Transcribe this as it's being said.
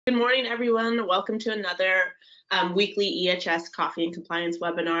Good morning, everyone. Welcome to another weekly EHS Coffee and Compliance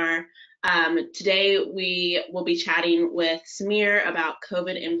webinar. Today, we will be chatting with Samir about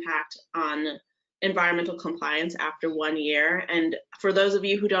COVID impact on environmental compliance after 1 year. And for those of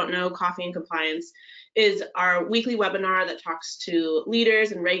you who don't know, Coffee and Compliance is our weekly webinar that talks to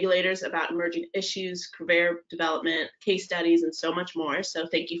leaders and regulators about emerging issues, career development, case studies, and so much more. So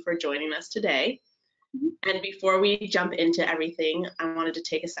thank you for joining us today. And before we jump into everything, I wanted to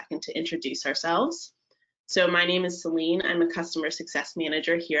take a second to introduce ourselves. So my name is Celine. I'm a customer success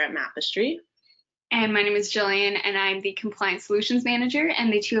manager here at Mapestry. And my name is Jillian, and I'm the compliance solutions manager,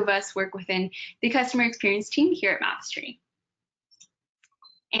 and the two of us work within the customer experience team here at Mapestry.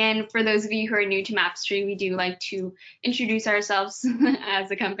 And for those of you who are new to Mapestry, we do like to introduce ourselves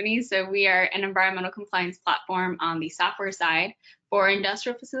as a company. So we are an environmental compliance platform on the software side for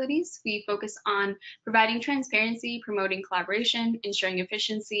industrial facilities. We focus on providing transparency, promoting collaboration, ensuring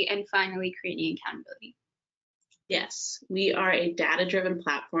efficiency, and finally creating accountability. Yes, we are a data-driven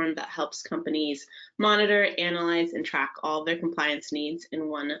platform that helps companies monitor, analyze, and track all of their compliance needs in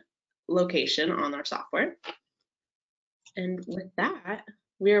one location on our software. And with that,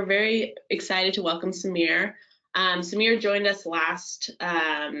 we are very excited to welcome Samir. Samir joined us last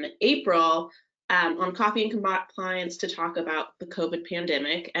April on Coffee and Compliance to talk about the COVID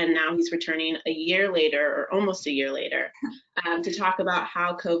pandemic, and now he's returning a year later, or almost a year later, to talk about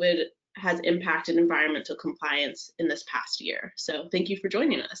how COVID has impacted environmental compliance in this past year. So thank you for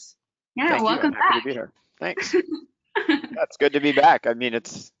joining us. Yeah, welcome back. Happy to be here. Thanks. That's good to be back. I mean,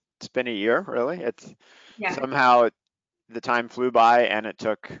 it's been a year, really. Somehow the time flew by and it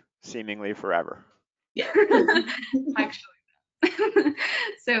took seemingly forever. Yeah. Actually.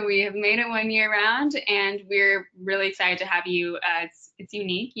 So we have made it 1 year around, and we're really excited to have you. It's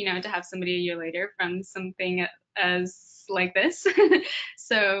unique, to have somebody a year later from something as like this.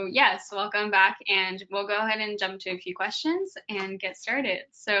 So yes, welcome back, and we'll go ahead and jump to a few questions and get started.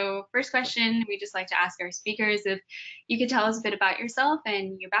 So first question, we just like to ask our speakers if you could tell us a bit about yourself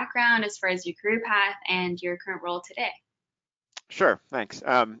and your background as far as your career path and your current role today. Sure, thanks.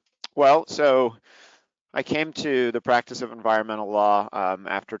 Well, so I came to the practice of environmental law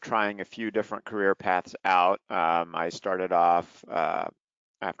after trying a few different career paths out. I started off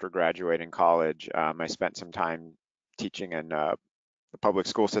after graduating college. I spent some time teaching in the public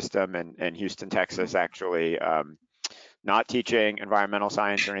school system in Houston, Texas, actually, not teaching environmental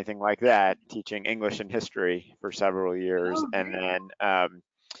science or anything like that, teaching English and history for several years, and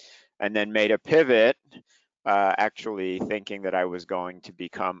then made a pivot, actually thinking that I was going to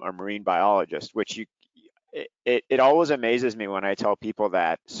become a marine biologist, which it always amazes me when I tell people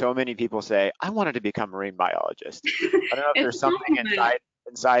that. So many people say, I wanted to become a marine biologist. I don't know if there's something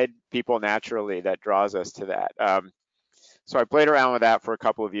inside people naturally that draws us to that. So I played around with that for a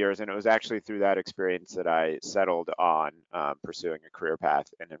couple of years, and it was actually through that experience that I settled on pursuing a career path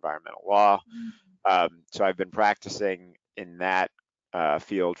in environmental law. So I've been practicing in that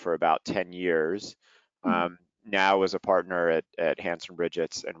field for about 10 years. Now as a partner at Hanson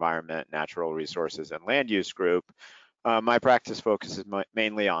Bridgett's Environment, Natural Resources, and Land Use Group. My practice focuses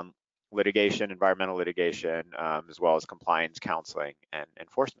mainly on litigation, environmental litigation, as well as compliance counseling and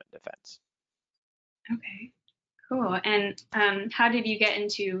enforcement defense. Okay, cool. And how did you get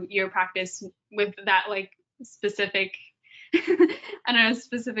into your practice with that specific, I don't know,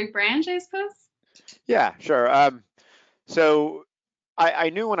 specific branch, I suppose? Yeah, sure. So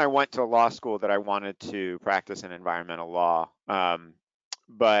I knew when I went to law school that I wanted to practice in environmental law,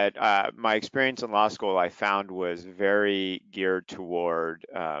 but my experience in law school I found was very geared toward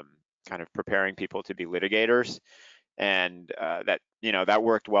kind of preparing people to be litigators, and that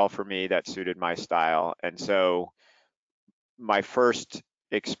worked well for me. That suited my style, and so my first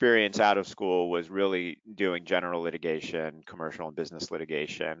experience out of school was really doing general litigation, commercial and business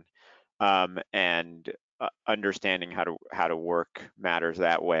litigation, and understanding how to work matters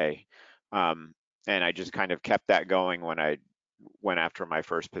that way. And I just kind of kept that going when I went after my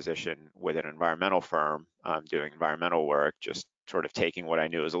first position with an environmental firm, doing environmental work, just sort of taking what I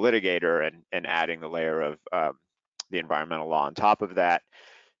knew as a litigator and adding the layer of the environmental law on top of that.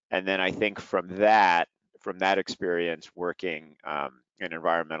 And then I think from that experience working in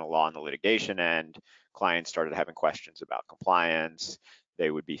environmental law on the litigation end, clients started having questions about compliance. They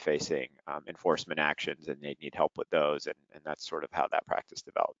would be facing enforcement actions, and they'd need help with those, and that's sort of how that practice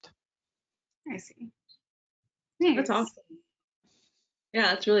developed. I see. Thanks. That's awesome. Yeah,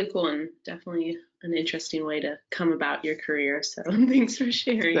 that's really cool, and definitely an interesting way to come about your career. So thanks for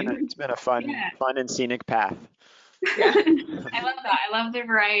sharing. It's been a fun and scenic path. Yeah. I love that. I love the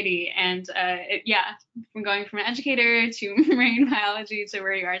variety. And yeah, from going from an educator to marine biology to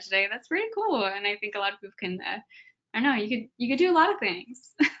where you are today, that's pretty cool. And I think a lot of people can, I don't know, you could do a lot of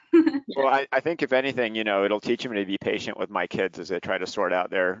things. Well, I think if anything, it'll teach me to be patient with my kids as they try to sort out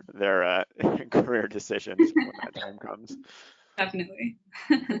their career decisions when that time comes. Definitely.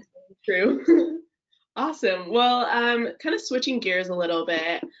 True. Awesome. Well, kind of switching gears a little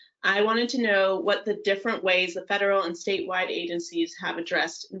bit, I wanted to know what the different ways the federal and statewide agencies have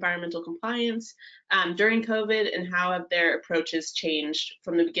addressed environmental compliance during COVID, and how have their approaches changed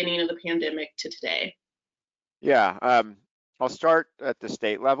from the beginning of the pandemic to today? Yeah, I'll start at the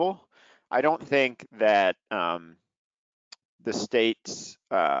state level. I don't think that the state's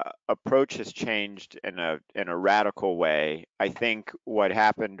approach has changed in a radical way. I think what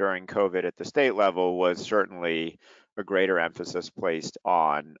happened during COVID at the state level was certainly a greater emphasis placed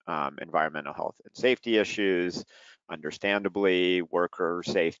on environmental health and safety issues, understandably, worker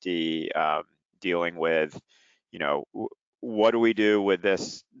safety, dealing with, what do we do with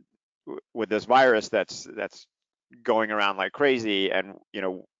this virus that's going around like crazy, and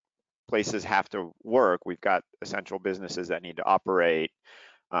places have to work. We've got essential businesses that need to operate.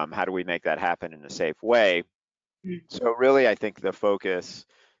 How do we make that happen in a safe way? So really, I think the focus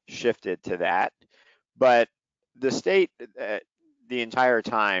shifted to that. But the state, the entire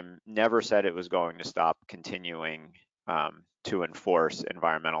time, never said it was going to stop continuing to enforce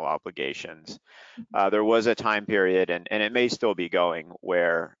environmental obligations. There was a time period, and it may still be going,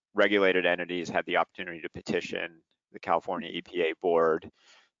 where regulated entities had the opportunity to petition the California EPA board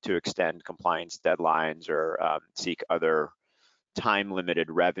to extend compliance deadlines or seek other time-limited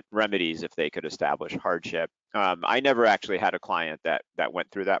remedies if they could establish hardship. I never actually had a client that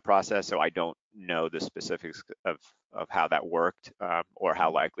went through that process, so I don't know the specifics of how that worked, or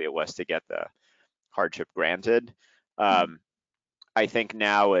how likely it was to get the hardship granted. Um, I think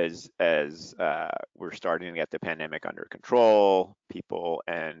now, as we're starting to get the pandemic under control, people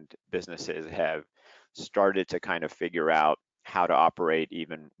and businesses have started to kind of figure out how to operate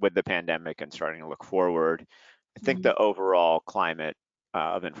even with the pandemic and starting to look forward. I think the overall climate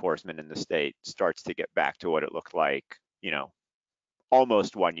of enforcement in the state starts to get back to what it looked like,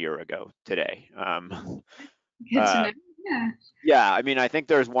 almost 1 year ago today. Good to uh, know. Yeah. yeah, I mean, I think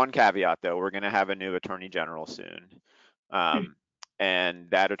there's one caveat though. We're going to have a new attorney general soon. Um, and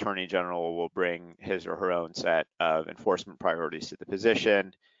that attorney general will bring his or her own set of enforcement priorities to the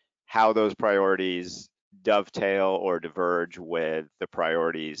position. How those priorities dovetail or diverge with the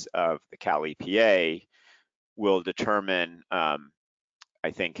priorities of the Cal EPA will determine, I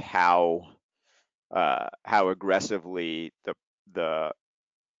think, how aggressively the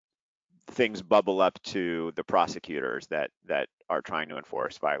things bubble up to the prosecutors that are trying to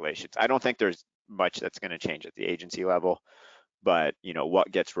enforce violations. I don't think there's much that's going to change at the agency level, but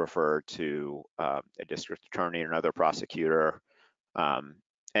what gets referred to a district attorney or another prosecutor.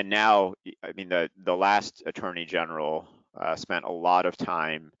 And now, I mean, the last attorney general spent a lot of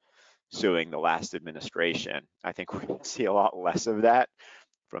time suing the last administration. I think we're going to see a lot less of that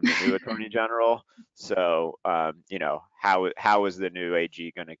from the new attorney general. So, how is the new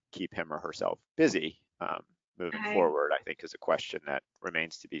AG going to keep him or herself busy moving I, forward? I think is a question that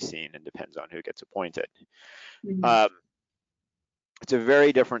remains to be seen and depends on who gets appointed. mhm. Um, it's a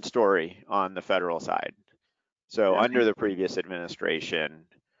very different story on the federal side. So Okay. under the previous administration,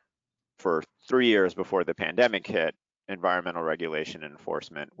 for 3 years before the pandemic hit, environmental regulation and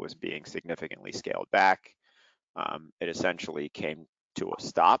enforcement was being significantly scaled back. It essentially came to a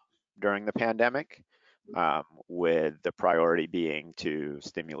stop during the pandemic, with the priority being to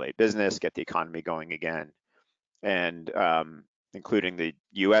stimulate business, get the economy going again, and including the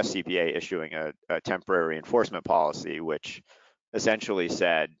US EPA issuing a temporary enforcement policy, which essentially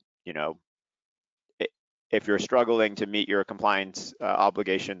said, you know, if you're struggling to meet your compliance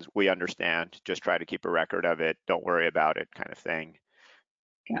obligations, we understand. Just try to keep a record of it. Don't worry about it, kind of thing.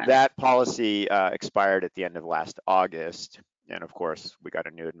 Got it. That policy expired at the end of last August. And of course, we got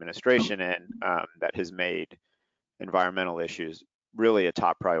a new administration in that has made environmental issues really a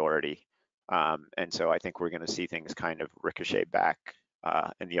top priority. And so I think we're going to see things kind of ricochet back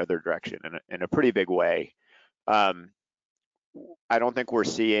in the other direction in a pretty big way. Um, I don't think we're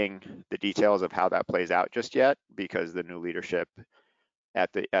seeing the details of how that plays out just yet, because the new leadership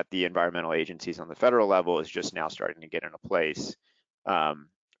at the environmental agencies on the federal level is just now starting to get into place.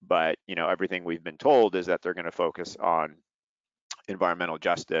 But everything we've been told is that they're going to focus on environmental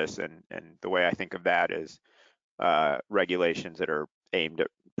justice, and the way I think of that is regulations that are aimed at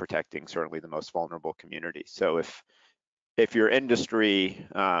protecting certainly the most vulnerable communities. So if your industry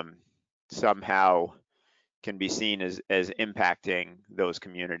somehow can be seen as impacting those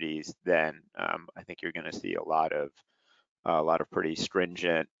communities, then I think you're going to see a lot of pretty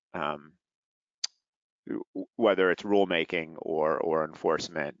stringent, whether it's rulemaking or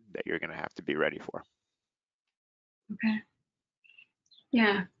enforcement, that you're going to have to be ready for. Okay.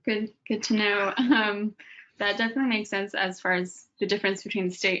 Yeah, good to know. That definitely makes sense as far as the difference between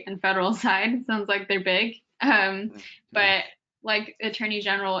the state and federal side. It sounds like they're big. But like Attorney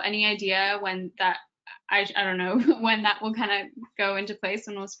General, any idea when that, I don't know, when that will kind of go into place,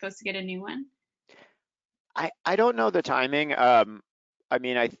 when we're supposed to get a new one? I don't know the timing. I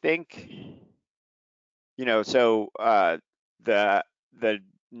mean, I think, so the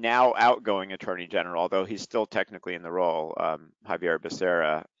now outgoing Attorney General, although he's still technically in the role, Javier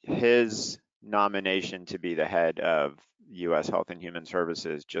Becerra, his nomination to be the head of U.S. Health and Human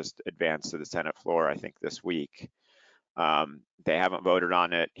Services just advanced to the Senate floor, I think, this week. They haven't voted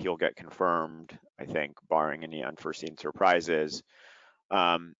on it. He'll get confirmed, I think, barring any unforeseen surprises.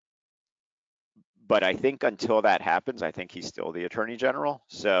 But I think until that happens, I think he's still the Attorney General.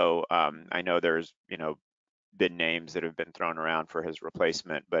 So I know there's, been names that have been thrown around for his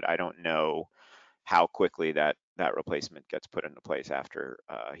replacement, but I don't know how quickly that replacement gets put into place after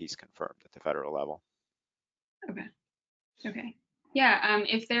he's confirmed at the federal level. Okay. Yeah,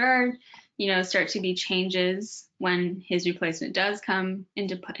 if there are, start to be changes when his replacement does come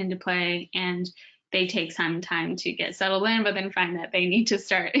into play, and they take some time to get settled in, but then find that they need to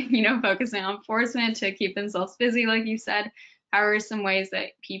start, focusing on enforcement to keep themselves busy, like you said, how are some ways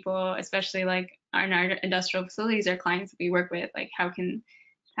that people, especially like in our industrial facilities, our clients that we work with, like how can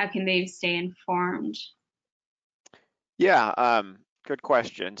they stay informed? Yeah, good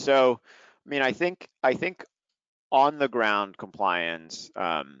question. So, I mean, I think on the ground compliance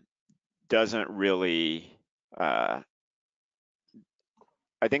doesn't really. I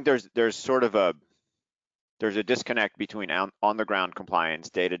think there's sort of a disconnect between on the ground compliance,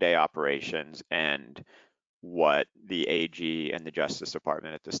 day-to-day operations, and what the AG and the Justice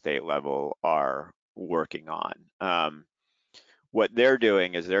Department at the state level are working on. What they're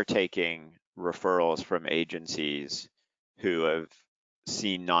doing is they're taking referrals from agencies who have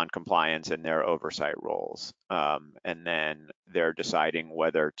seen non-compliance in their oversight roles, and then they're deciding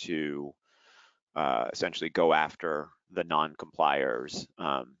whether to essentially go after the non-compliers,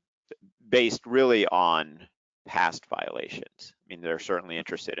 based really on past violations. I mean, they're certainly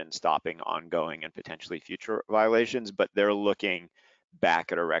interested in stopping ongoing and potentially future violations, but they're looking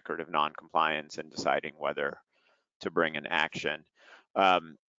back at a record of non-compliance and deciding whether to bring an action.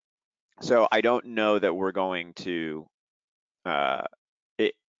 So I don't know that we're going to, I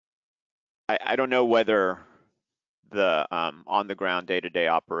don't know whether the on the ground day-to-day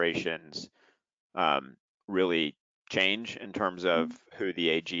operations really change in terms of who the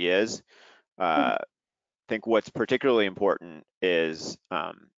AG is. I think what's particularly important is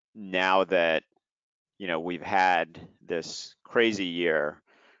now that we've had this crazy year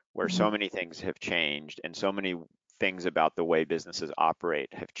where so many things have changed and so many things about the way businesses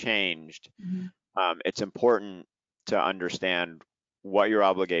operate have changed. It's important to understand what your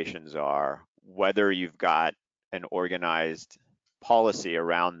obligations are, whether you've got an organized policy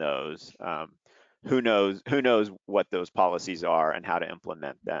around those. Who knows what those policies are and how to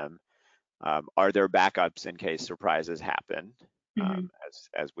implement them? Are there backups in case surprises happen,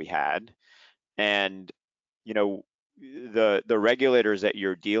 as we had? And the regulators that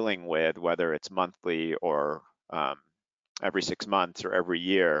you're dealing with, whether it's monthly or every 6 months or every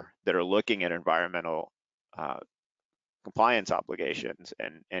year, that are looking at environmental compliance obligations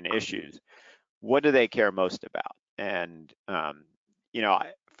and issues, what do they care most about? And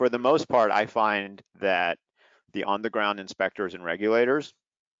for the most part, I find that the on-the-ground inspectors and regulators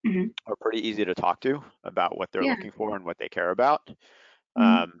are pretty easy to talk to about what they're looking for and what they care about.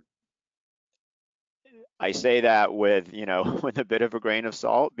 I say that with, with a bit of a grain of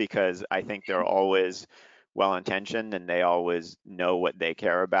salt, because I think they're always well-intentioned and they always know what they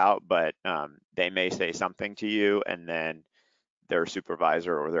care about, but they may say something to you and then their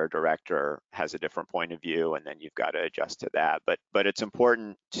supervisor or their director has a different point of view, and then you've got to adjust to that. But it's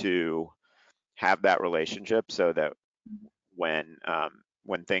important to have that relationship so that when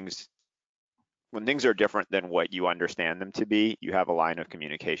things are different than what you understand them to be, you have a line of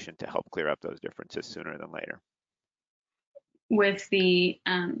communication to help clear up those differences sooner than later. With the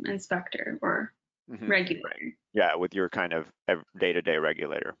inspector or regulator. Yeah, with your kind of day-to-day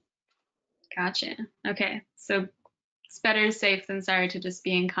regulator. Gotcha. Okay, so it's better safe than sorry to just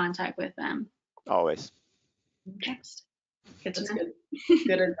be in contact with them. Always. Next. That's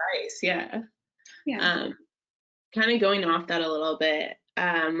good advice. Yeah. Kind of going off that a little bit,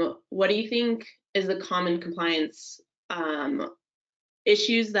 what do you think is the common compliance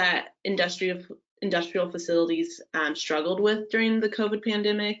issues that industrial facilities struggled with during the COVID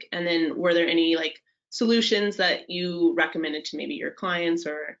pandemic? And then were there any like solutions that you recommended to maybe your clients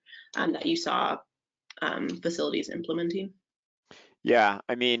or that you saw facilities implementing? Yeah,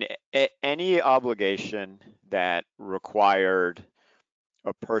 I mean, any obligation that required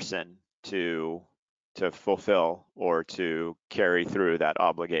a person to fulfill or to carry through that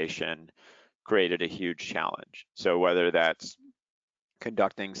obligation created a huge challenge. So whether that's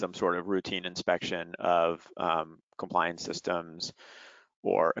conducting some sort of routine inspection of compliance systems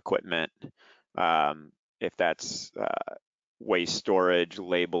or equipment, if that's waste storage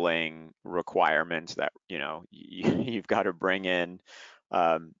labeling requirements that you've got to bring in,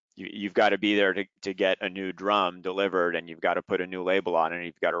 you've got to be there to get a new drum delivered, and you've got to put a new label on it, and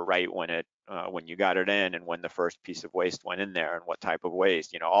you've got to write when you got it in and when the first piece of waste went in there and what type of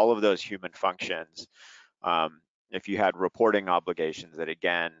waste, all of those human functions. If you had reporting obligations that,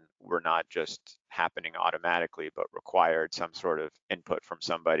 again, were not just happening automatically, but required some sort of input from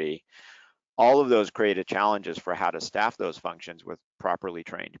somebody, all of those created challenges for how to staff those functions with properly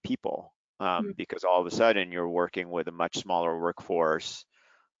trained people, because all of a sudden you're working with a much smaller workforce.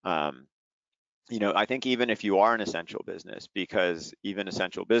 I think even if you are an essential business, because even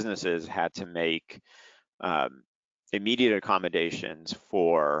essential businesses had to make immediate accommodations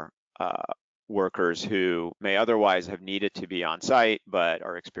for workers who may otherwise have needed to be on site but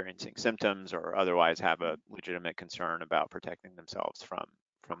are experiencing symptoms or otherwise have a legitimate concern about protecting themselves from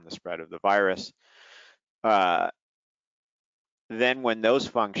the spread of the virus. Then when those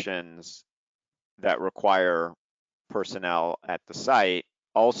functions that require personnel at the site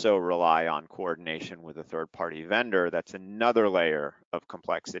also rely on coordination with a third-party vendor, that's another layer of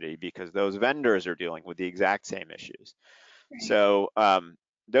complexity because those vendors are dealing with the exact same issues. Right. So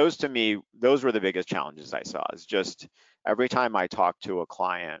those, to me, those were the biggest challenges I saw. Is just every time I talked to a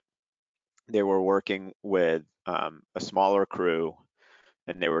client, they were working with a smaller crew,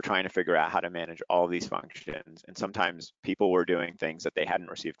 and they were trying to figure out how to manage all these functions. And sometimes people were doing things that they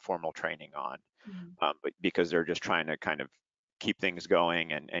hadn't received formal training on, but because they're just trying to kind of keep things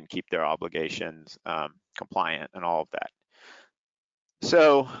going and keep their obligations compliant and all of that.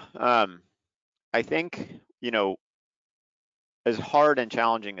 So I think, as hard and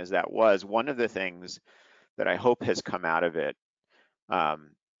challenging as that was, one of the things that I hope has come out of it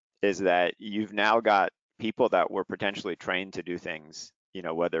is that you've now got people that were potentially trained to do things,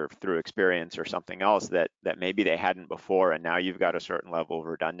 whether through experience or something else that maybe they hadn't before, and now you've got a certain level of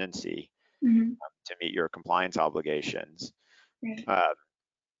redundancy to meet your compliance obligations. Right.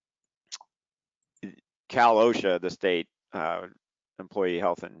 Cal OSHA, the state employee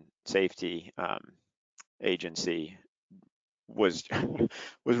health and safety agency, was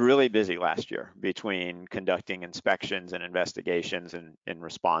really busy last year between conducting inspections and investigations in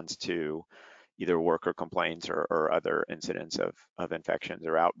response to either worker complaints or other incidents of infections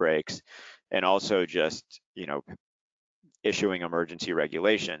or outbreaks, and also just issuing emergency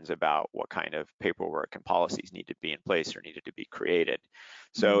regulations about what kind of paperwork and policies needed to be in place or needed to be created.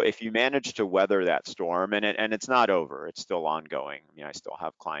 So if you manage to weather that storm, and it's not over, it's still ongoing. I mean, I still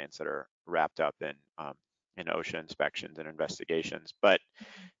have clients that are wrapped up in OSHA inspections and investigations, but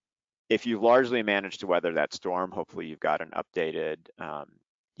if you've largely managed to weather that storm, hopefully you've got an updated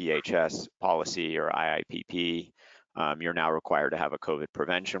EHS policy or IIPP. You're now required to have a COVID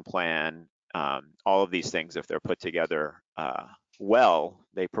prevention plan. All of these things, if they're put together well,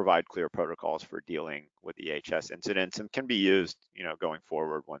 they provide clear protocols for dealing with EHS incidents and can be used, going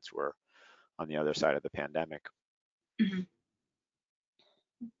forward once we're on the other side of the pandemic.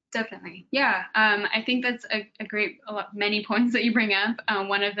 Definitely. Yeah. I think that's many points that you bring up.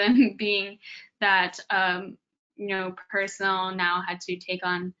 One of them being that, personnel now had to take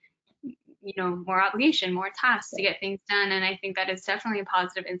on, more obligation, more tasks to get things done. And I think that is definitely a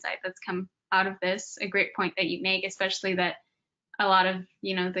positive insight that's come out of this. A great point that you make, especially that a lot of,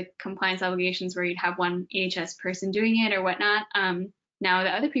 the compliance obligations where you'd have one EHS person doing it or whatnot. Now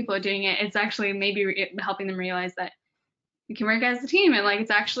that other people are doing it, it's actually maybe helping them realize that we can work as a team and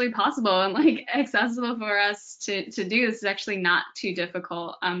it's actually possible and accessible for us to do this. Is actually not too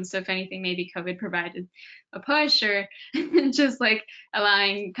difficult. So if anything, maybe COVID provided a push or just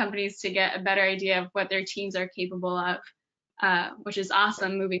allowing companies to get a better idea of what their teams are capable of, which is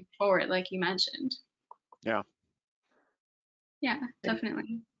awesome moving forward, like you mentioned. Yeah. Yeah,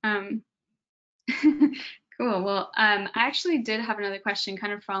 definitely. Cool. Well, I actually did have another question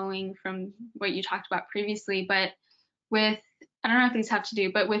kind of following from what you talked about previously, but I don't know if these have to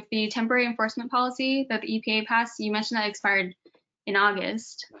do, but with the temporary enforcement policy that the EPA passed, you mentioned that expired in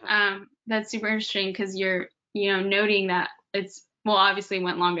August. That's super interesting because you're, noting that it's, well, obviously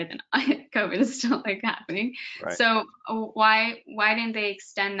went longer than COVID is still like happening. Right. So why didn't they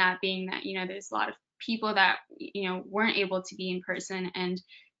extend that, being that, there's a lot of people that, weren't able to be in person, and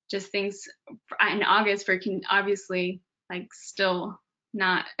just things in August can obviously like still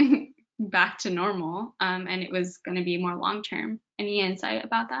not back to normal. And it was going to be more long term. Any insight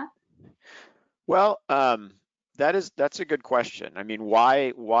about that? Well, that's a good question. I mean,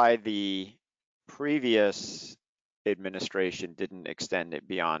 why the previous administration didn't extend it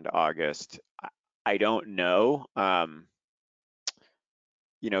beyond August, I don't know.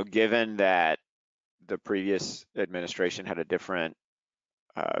 Given that the previous administration had a different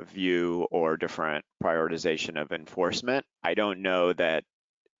view or different prioritization of enforcement, I don't know that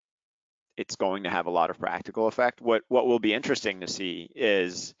it's going to have a lot of practical effect. What will be interesting to see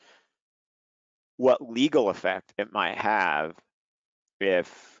is what legal effect it might have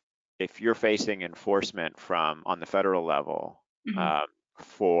if you're facing enforcement from on the federal level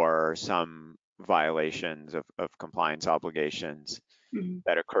for some violations of compliance obligations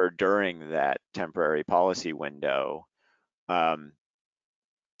that occurred during that temporary policy window. How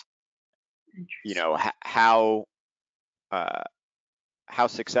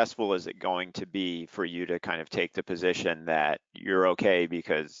successful is it going to be for you to kind of take the position that you're okay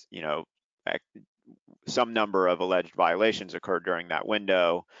because some number of alleged violations occurred during that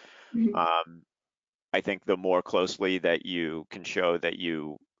window? I think the more closely that you can show that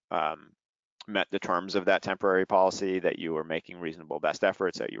you met the terms of that temporary policy, that you were making reasonable best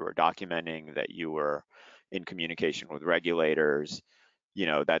efforts, that you were documenting, that you were in communication with regulators,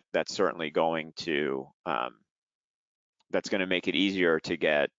 that's certainly going to make it easier to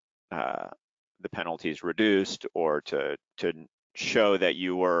get the penalties reduced, or to show that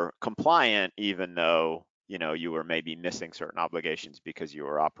you were compliant, even though you were maybe missing certain obligations because you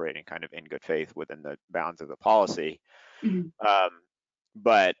were operating kind of in good faith within the bounds of the policy.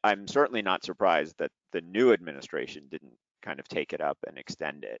 But I'm certainly not surprised that the new administration didn't kind of take it up and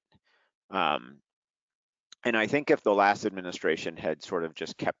extend it. And I think if the last administration had sort of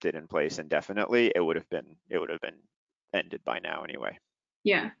just kept it in place indefinitely, it would have been ended by now anyway.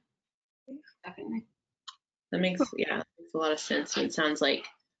 Yeah, definitely. That makes a lot of sense. And it sounds like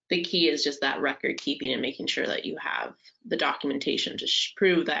the key is just that record keeping and making sure that you have the documentation to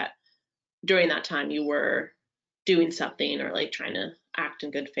prove that during that time you were doing something, or like trying to act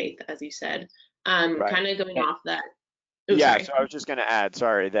in good faith, as you said. Right. Kind of going off that. Sorry. So I was just going to add,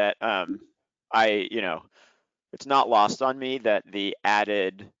 sorry, that it's not lost on me that the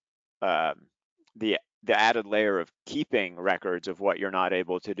added layer of keeping records of what you're not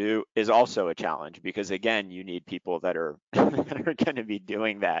able to do is also a challenge, because again, you need people that are going to be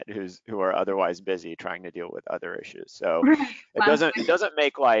doing that who are otherwise busy trying to deal with other issues. So it doesn't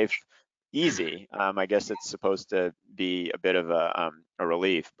make life easy. I guess it's supposed to be a bit of a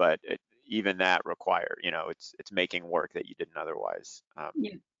relief, but even that require, it's making work that you didn't otherwise have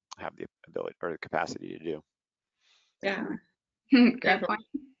the ability or the capacity to do. Yeah. Great point.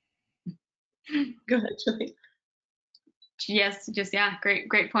 Go ahead, Julie. Yes,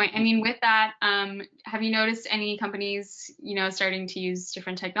 great point. I mean, with that, have you noticed any companies, starting to use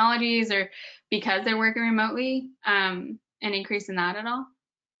different technologies, or because they're working remotely, an increase in that at all?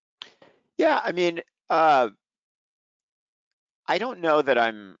 Yeah, I mean, I don't know that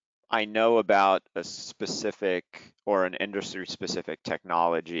I know about a specific or an industry specific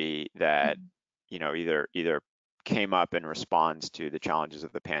technology that, either came up in response to the challenges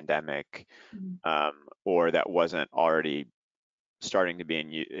of the pandemic, or that wasn't already starting to be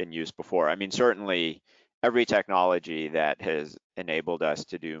in use before. I mean, certainly every technology that has enabled us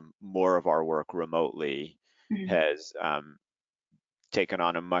to do more of our work remotely has taken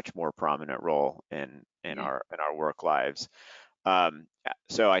on a much more prominent role in our work lives.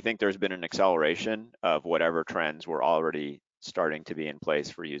 So I think there's been an acceleration of whatever trends were already starting to be in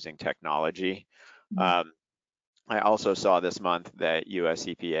place for using technology. I also saw this month that US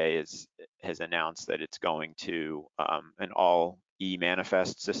EPA has announced that it's going to an all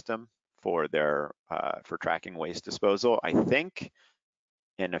e-manifest system for for tracking waste disposal. I think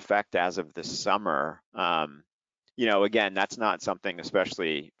in effect as of this summer. Again, that's not something,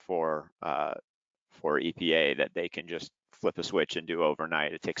 especially for EPA, that they can just flip a switch and do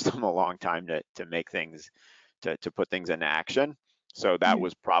overnight. It takes them a long time to make things, to put things into action. So that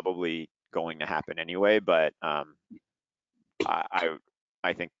was probably going to happen anyway, but I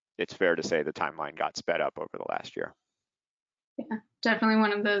think it's fair to say the timeline got sped up over the last year. Yeah, definitely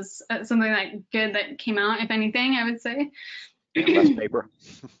one of those, something that good that came out, if anything, I would say. Less paper.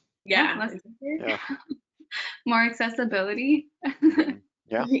 Yeah. Less paper. more accessibility.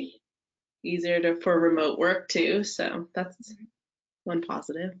 Yeah. Easier for remote work too, so that's one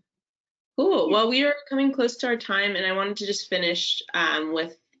positive. Cool. Well, we are coming close to our time, and I wanted to just finish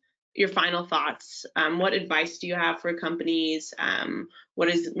with your final thoughts. What advice do you have for companies? What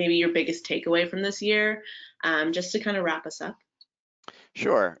is maybe your biggest takeaway from this year? Just to kind of wrap us up.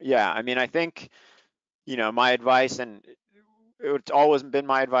 Sure. Yeah. I mean, I think, my advice, and it's always been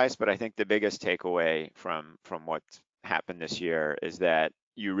my advice, but I think the biggest takeaway from what's happened this year is that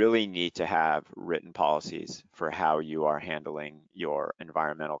you really need to have written policies for how you are handling your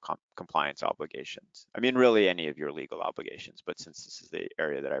environmental compliance obligations. I mean, really any of your legal obligations, but since this is the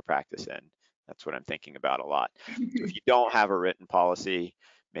area that I practice in, that's what I'm thinking about a lot. So if you don't have a written policy,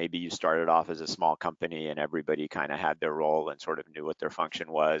 maybe you started off as a small company and everybody kind of had their role and sort of knew what their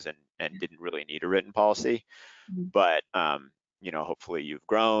function was and didn't really need a written policy. But hopefully you've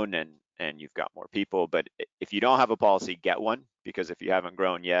grown and you've got more people. But if you don't have a policy, get one, because if you haven't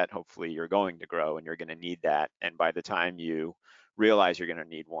grown yet, hopefully you're going to grow and you're going to need that. And by the time you realize you're going to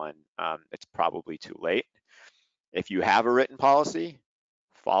need one, it's probably too late. If you have a written policy,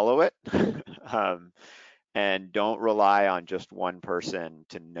 follow it. And don't rely on just one person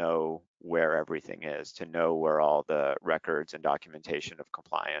to know where everything is, to know where all the records and documentation of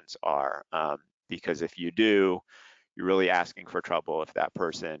compliance are. Because if you do, you're really asking for trouble if that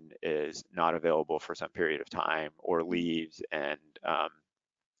person is not available for some period of time or leaves, and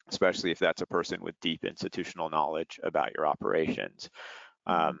especially if that's a person with deep institutional knowledge about your operations.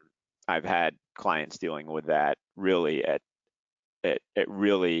 I've had clients dealing with that really at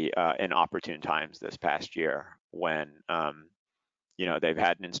really inopportune times this past year when they've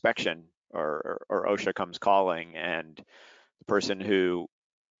had an inspection or OSHA comes calling, and the person who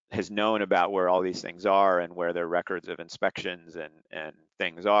has known about where all these things are and where their records of inspections and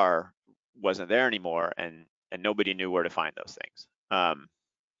things are wasn't there anymore, and nobody knew where to find those things.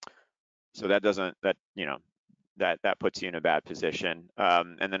 So that puts you in a bad position.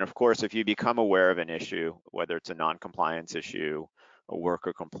 And then of course, if you become aware of an issue, whether it's a non-compliance issue, a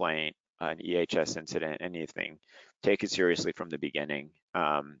worker complaint, an EHS incident, anything, take it seriously from the beginning.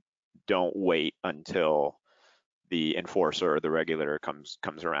 Don't wait until the enforcer or the regulator comes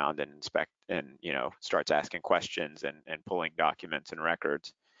around and inspect and starts asking questions and pulling documents and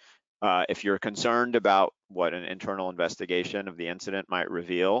records. If you're concerned about what an internal investigation of the incident might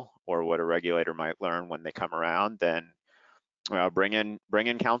reveal or what a regulator might learn when they come around, then bring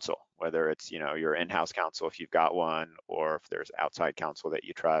in counsel, whether it's your in-house counsel if you've got one, or if there's outside counsel that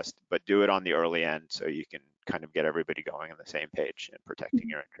you trust. But do it on the early end so you can kind of get everybody going on the same page and protecting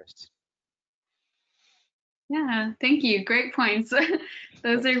your interests. Yeah, thank you. Great points.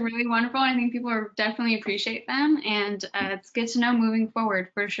 Those are really wonderful. I think people are definitely appreciate them, and it's good to know moving forward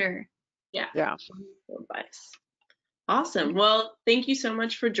for sure. Yeah. Wonderful advice. Awesome. Well, thank you so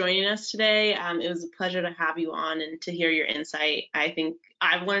much for joining us today. It was a pleasure to have you on and to hear your insight. I think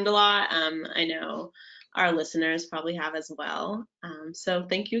I've learned a lot. I know our listeners probably have as well. So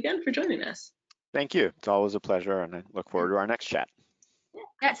thank you again for joining us. Thank you. It's always a pleasure, and I look forward to our next chat.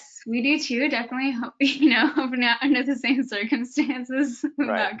 Yes, we do too. Definitely hope, hope not under the same circumstances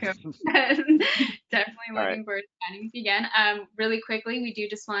without COVID. Definitely looking forward to chatting with you again. Really quickly, we do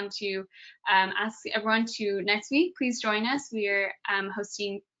just want to ask everyone to next week, please join us. We are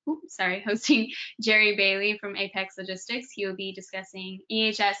hosting Jerry Bailey from Apex Logistics. He will be discussing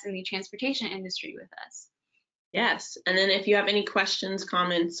EHS in the transportation industry with us. Yes, and then if you have any questions,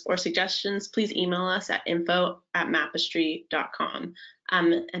 comments, or suggestions, please email us at info@mapistry.com.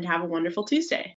 And have a wonderful Tuesday.